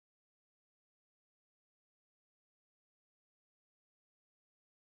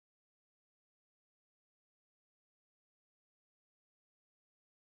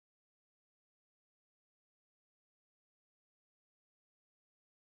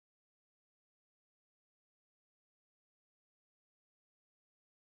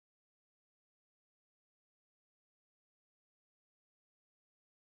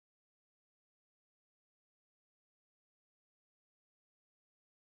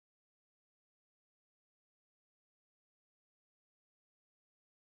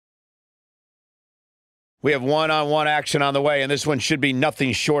We have one-on-one action on the way, and this one should be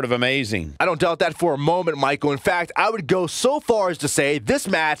nothing short of amazing. I don't doubt that for a moment, Michael. In fact, I would go so far as to say this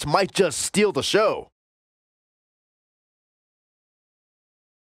match might just steal the show.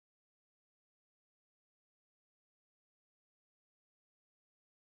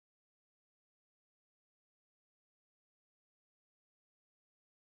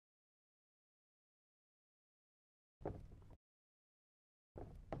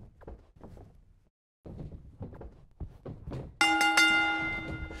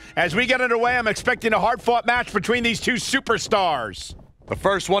 As we get underway, I'm expecting a hard-fought match between these two superstars. The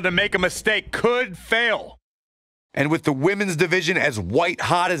first one to make a mistake could fail. And with the women's division as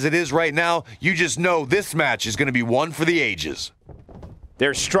white-hot as it is right now, you just know this match is going to be one for the ages.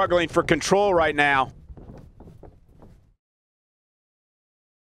 They're struggling for control right now.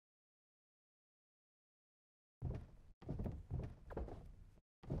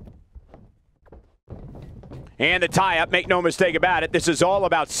 And the tie-up, make no mistake about it, this is all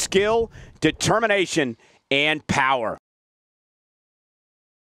about skill, determination, and power.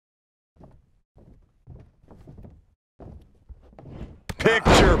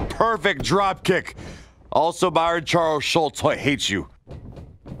 Picture perfect drop kick. Also Byron Charles Schultz, I hate you.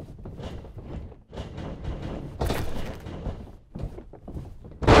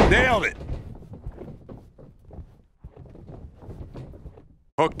 Nailed it.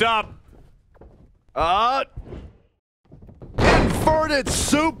 Hooked up. Inverted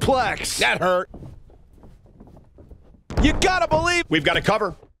suplex. That hurt. You gotta believe we've got a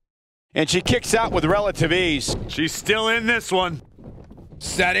cover. And she kicks out with relative ease. She's still in this one.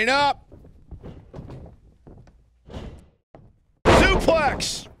 Setting up.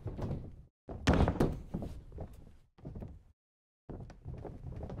 Suplex.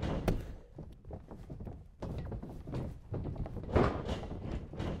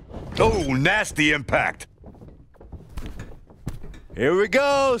 Oh, nasty impact. Here we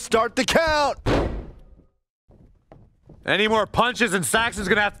go. Start the count. Any more punches and Saxon's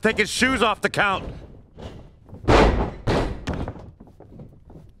gonna have to take his shoes off the count.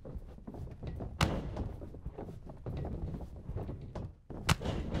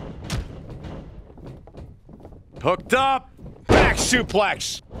 Hooked up. Back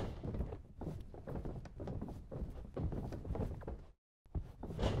suplex.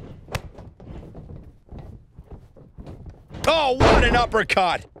 Oh, what an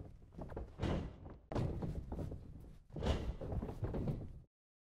uppercut.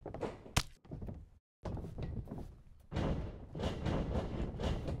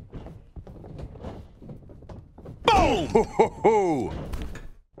 Boom! Ho-ho-ho!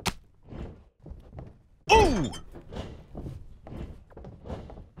 Ooh!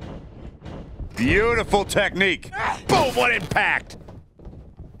 Beautiful technique. Boom, what impact!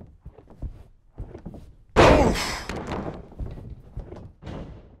 Oof!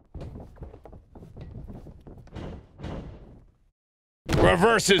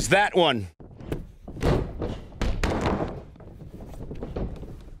 Reverses that one. Boom!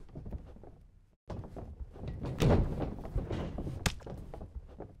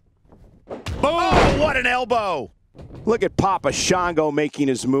 Oh, what an elbow! Look at Papa Shango making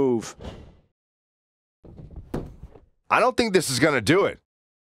his move. I don't think this is going to do it.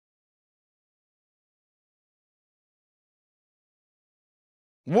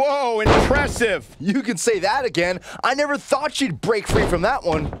 Whoa, impressive! You can say that again. I never thought she'd break free from that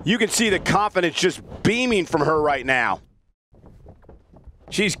one. You can see the confidence just beaming from her right now.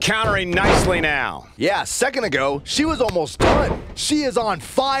 She's countering nicely now. Yeah, a second ago, she was almost done. She is on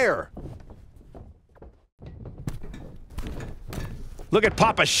fire. Look at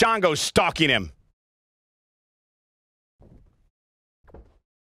Papa Shango stalking him.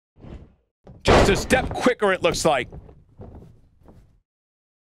 Just a step quicker, it looks like.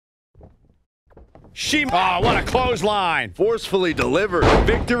 Oh, what a clothesline. Forcefully delivered.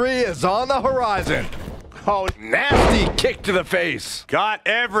 Victory is on the horizon. Oh, Nasty kick to the face. Got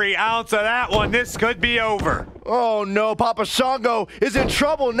every ounce of that one. This could be over. Oh no, Papa Shango is in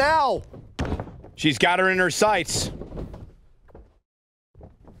trouble now. she's got her in her sights.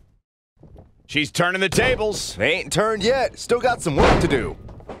 She's turning the tables. They ain't turned yet. Still got some work to do.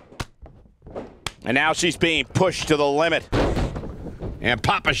 And now she's being pushed to the limit. And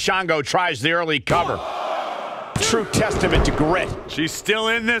Papa Shango tries the early cover. True testament to grit. She's still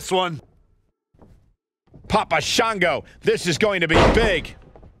in this one. Papa Shango, this is going to be big.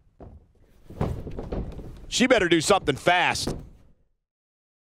 She better do something fast.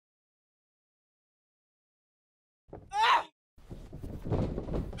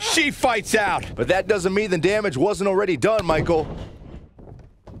 She fights out. But that doesn't mean the damage wasn't already done, Michael.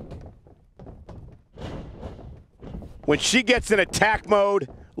 When she gets in attack mode,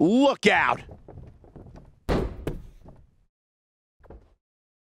 look out.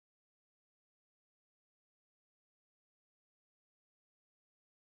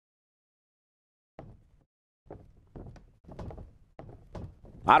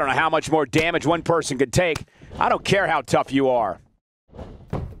 I don't know how much more damage one person could take. I don't care how tough you are.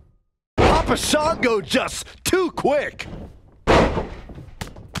 Papa Shango just too quick.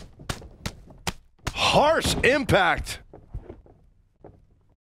 Harsh impact.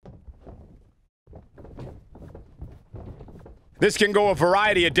 This can go a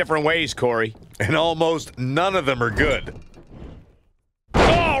variety of different ways, Corey. And almost none of them are good.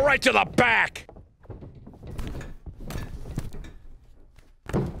 Oh, right to the back.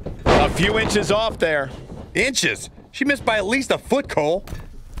 A few inches off there. Inches? She missed by at least a foot, Cole.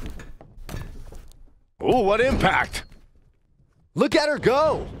 Ooh, what impact. Look at her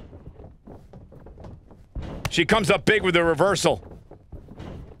go. She comes up big with the reversal.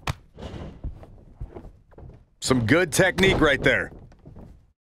 Some good technique right there.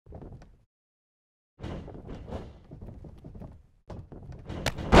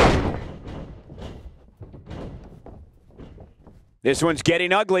 This one's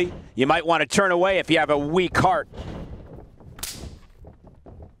getting ugly. You might want to turn away if you have a weak heart.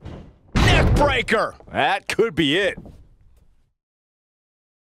 Neck breaker. That could be it.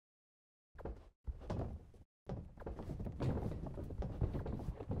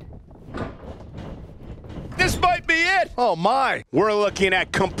 This might be it. Oh, my. We're looking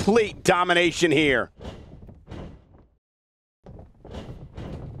at complete domination here.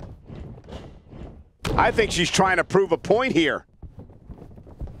 I think she's trying to prove a point here.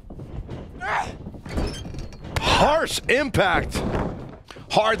 Harsh impact.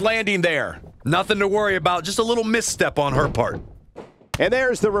 Hard landing there. Nothing to worry about, just a little misstep on her part. And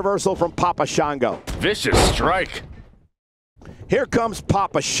there's the reversal from Papa Shango. Vicious strike. Here comes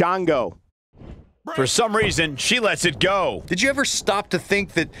Papa Shango. For some reason, she lets it go. Did you ever stop to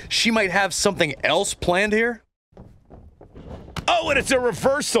think that she might have something else planned here? Oh, and it's a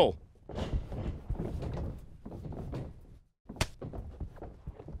reversal.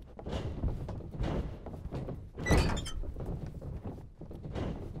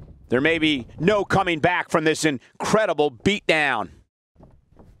 There may be no coming back from this incredible beatdown.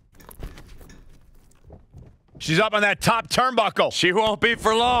 She's up on that top turnbuckle. She won't be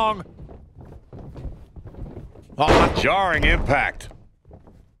for long. Oh, jarring impact.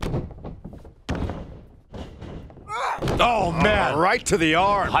 Oh, man. Right to the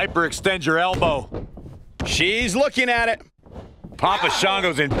arm. Hyperextend your elbow. She's looking at it. Papa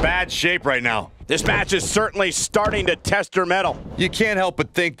Shango's in bad shape right now. This match is certainly starting to test her mettle. You can't help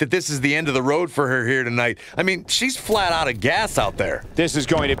but think that this is the end of the road for her here tonight. I mean, she's flat out of gas out there. This is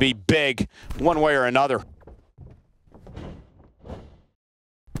going to be big, one way or another.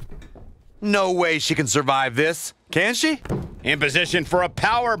 No way she can survive this, can she? In position for a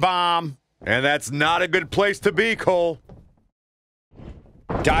power bomb. And that's not a good place to be, Cole.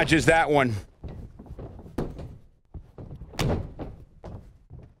 Dodges that one.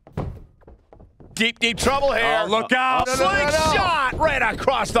 Deep, deep trouble here. Oh, look out. Slingshot right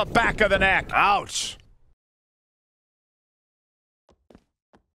across the back of the neck. Ouch.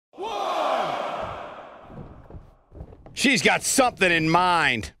 She's got something in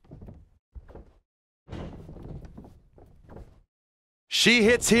mind. She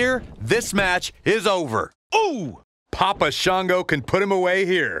hits here, this match is over. Ooh! Papa Shango can put him away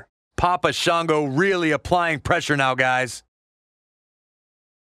here. Papa Shango really applying pressure now, guys.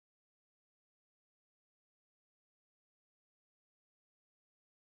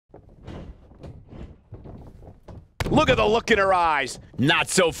 Look at the look in her eyes. Not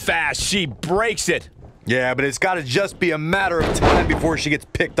so fast. She breaks it. Yeah, but it's got to just be a matter of time before she gets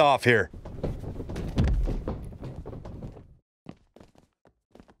picked off here.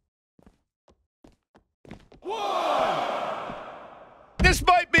 This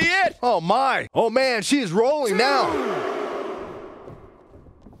might be it. Oh, my. Oh, man, she is rolling now.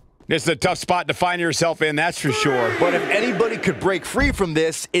 This is a tough spot to find yourself in, that's for sure. But if anybody could break free from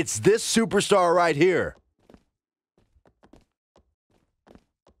this, it's this superstar right here.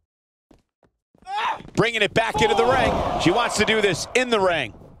 Bringing it back into the ring. She wants to do this in the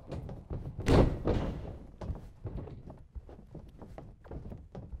ring.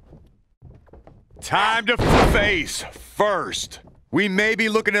 Time to face first. We may be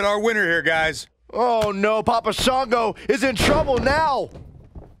looking at our winner here, guys. Oh, no, Papa Shango is in trouble now.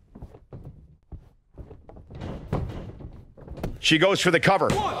 She goes for the cover.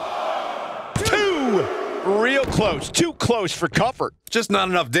 1, 2. Real close. Too close for comfort. Just not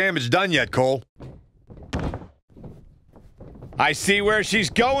enough damage done yet, Cole. I see where she's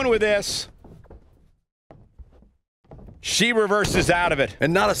going with this. She reverses out of it.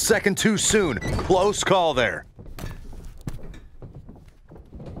 And not a second too soon. Close call there.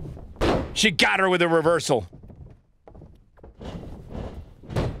 She got her with a reversal.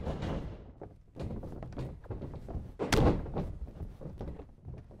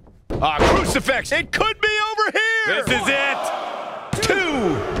 Crucifix. It could be over here. This is it.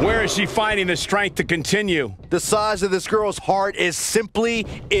 2. Where is she finding the strength to continue? The size of this girl's heart is simply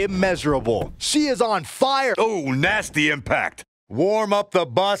immeasurable. She is on fire. Oh, nasty impact. Warm up the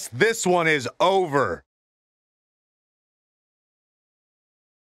bus. This one is over.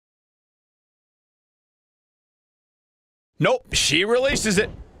 Nope, she releases it.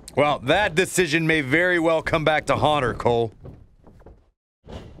 Well, that decision may very well come back to haunt her, Cole.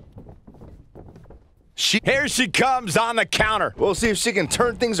 Here she comes on the counter. We'll see if she can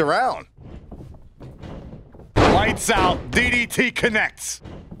turn things around. Lights out. DDT connects.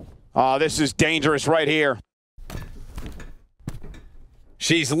 Oh, this is dangerous right here.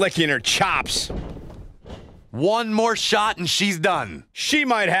 She's licking her chops. One more shot and she's done. She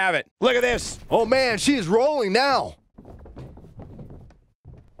might have it. Look at this. Oh man, she is rolling now.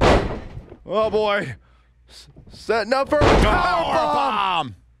 Oh boy. Setting up for a power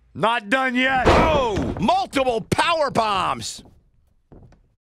bomb. Not done yet. Oh, multiple power bombs.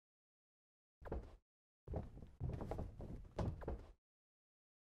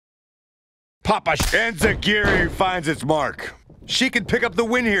 Papa Enziguri finds its mark. She can pick up the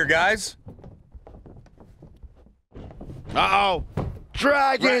win here, guys. Uh-oh.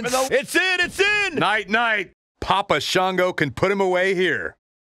 Dragons. It's in, it's in. Night, night. Papa Shango can put him away here.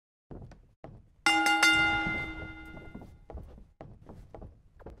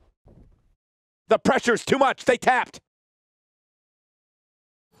 The pressure's too much. They tapped.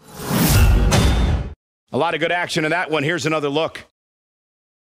 A lot of good action in that one. Here's another look.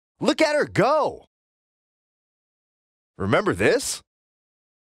 Look at her go. Remember this?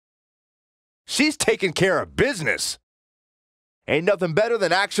 She's taking care of business. Ain't nothing better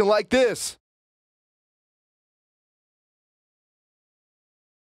than action like this.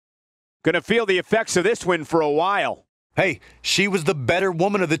 Gonna feel the effects of this win for a while. Hey, she was the better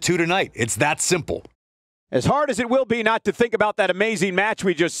woman of the two tonight. It's that simple. As hard as it will be not to think about that amazing match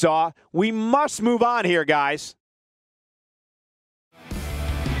we just saw, we must move on here, guys.